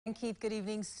And Keith, good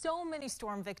evening. So many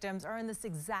storm victims are in this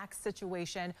exact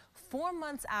situation. 4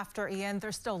 months after Ian,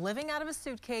 they're still living out of a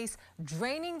suitcase,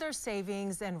 draining their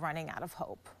savings and running out of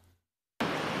hope.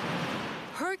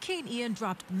 Hurricane Ian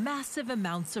dropped massive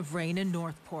amounts of rain in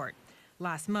Northport.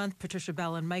 Last month, Patricia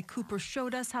Bell and Mike Cooper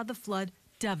showed us how the flood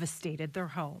devastated their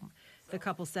home. The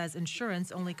couple says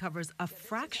insurance only covers a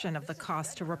fraction of the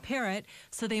cost to repair it,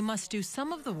 so they must do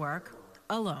some of the work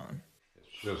alone.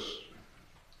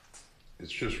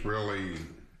 It's just really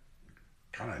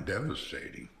kind of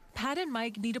devastating. Pat and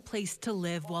Mike need a place to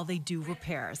live while they do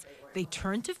repairs. They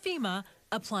turn to FEMA,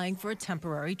 applying for a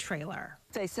temporary trailer.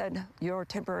 They said your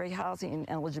temporary housing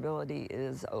eligibility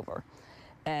is over,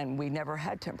 and we never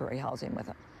had temporary housing with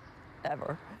them,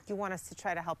 ever. You want us to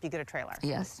try to help you get a trailer?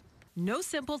 Yes. No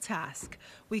simple task.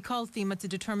 We called FEMA to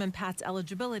determine Pat's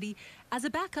eligibility. As a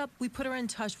backup, we put her in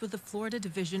touch with the Florida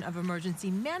Division of Emergency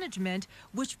Management,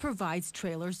 which provides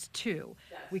trailers too.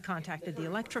 We contacted the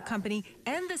electric company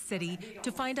and the city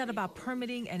to find out about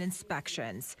permitting and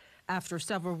inspections. After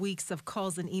several weeks of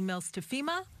calls and emails to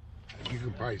FEMA, You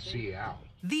can probably see out.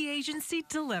 the agency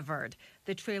delivered.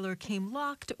 The trailer came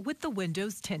locked with the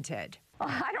windows tinted.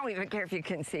 I don't even care if you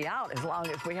can see out as long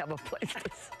as we have a place to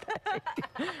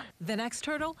stay. The next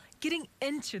hurdle, getting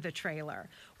into the trailer.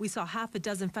 We saw half a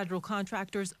dozen federal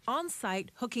contractors on site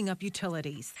hooking up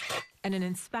utilities and an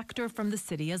inspector from the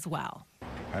city as well.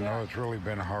 I know it's really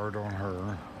been hard on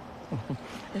her.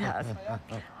 It has.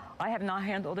 I have not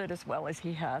handled it as well as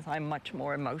he has. I'm much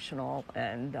more emotional,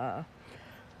 and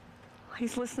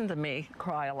he's listened to me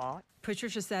cry a lot.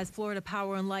 Patricia says Florida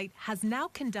Power and Light has now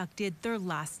conducted their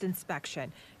last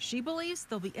inspection. She believes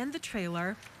they'll be in the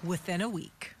trailer within a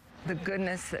week. The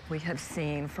goodness that we have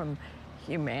seen from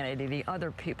humanity, the other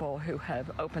people who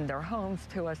have opened their homes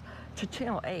to us, to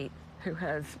Channel 8, who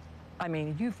has, I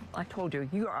mean, I told you,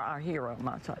 you are our hero,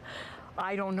 Mahsa.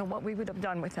 I don't know what we would have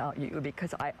done without you,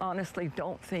 because I honestly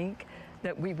don't think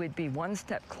that we would be one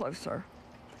step closer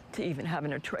to even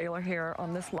having a trailer here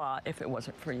on this lot if it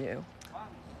wasn't for you.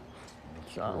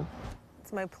 So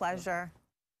It's my pleasure.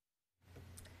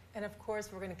 And of course,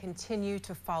 we're going to continue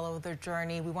to follow their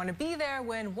journey. We want to be there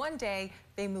when one day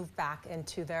they move back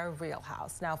into their real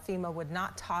house. Now, FEMA would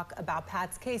not talk about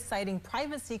Pat's case, citing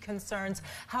privacy concerns.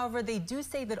 However, they do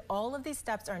say that all of these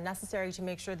steps are necessary to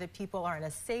make sure that people are in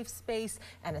a safe space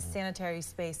and a sanitary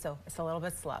space, so it's a little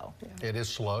bit slow. Yeah. It is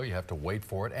slow. You have to wait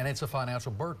for it, and it's a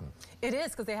financial burden. It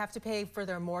is, because they have to pay for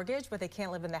their mortgage, but they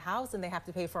can't live in the house, and they have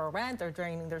to pay for a rent. They're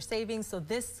draining their savings, so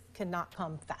this cannot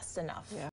come fast enough. Yeah.